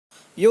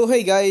Yo,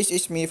 hey guys,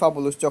 it's me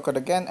Fabulous Joker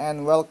again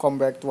and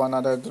welcome back to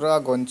another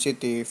Dragon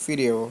City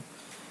video.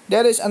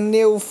 There is a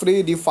new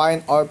free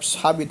Defined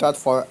Orbs habitat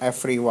for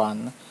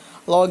everyone.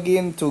 Log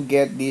in to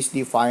get this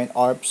Defined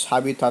Orbs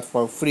habitat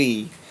for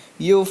free.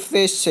 You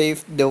first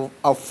save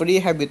a free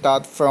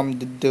habitat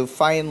from the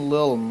Defined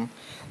Realm.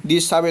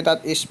 This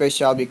habitat is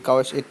special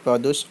because it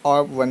produces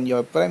orb when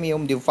your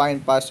premium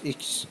Defined Pass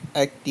is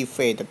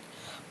activated.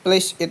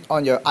 Place it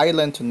on your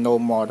island to know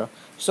more.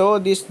 So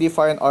this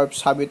Defined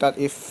Orbs habitat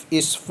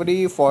is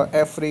free for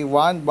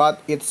everyone,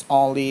 but it's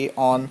only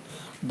on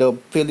the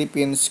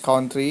Philippines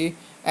country,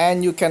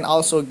 and you can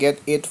also get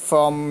it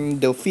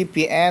from the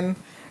VPN.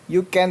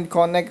 You can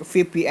connect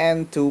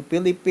VPN to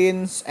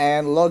Philippines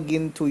and log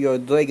into your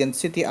Dragon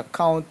City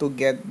account to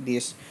get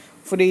this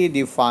free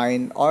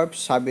Defined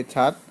Orbs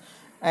habitat.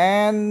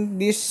 And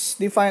this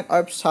Defined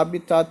Orbs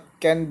habitat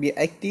can be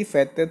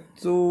activated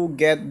to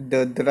get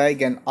the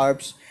Dragon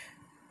Orbs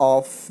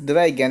of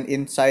dragon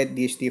inside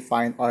this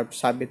Defined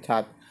Orbs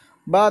habitat.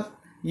 But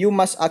you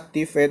must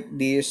activate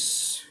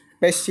this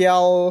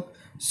special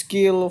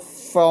skill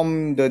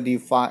from the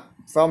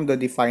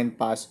Defined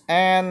Pass,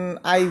 and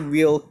I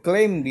will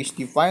claim this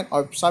Defined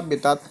Orbs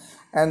habitat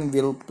and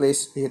will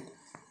place it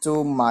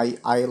to my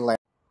island.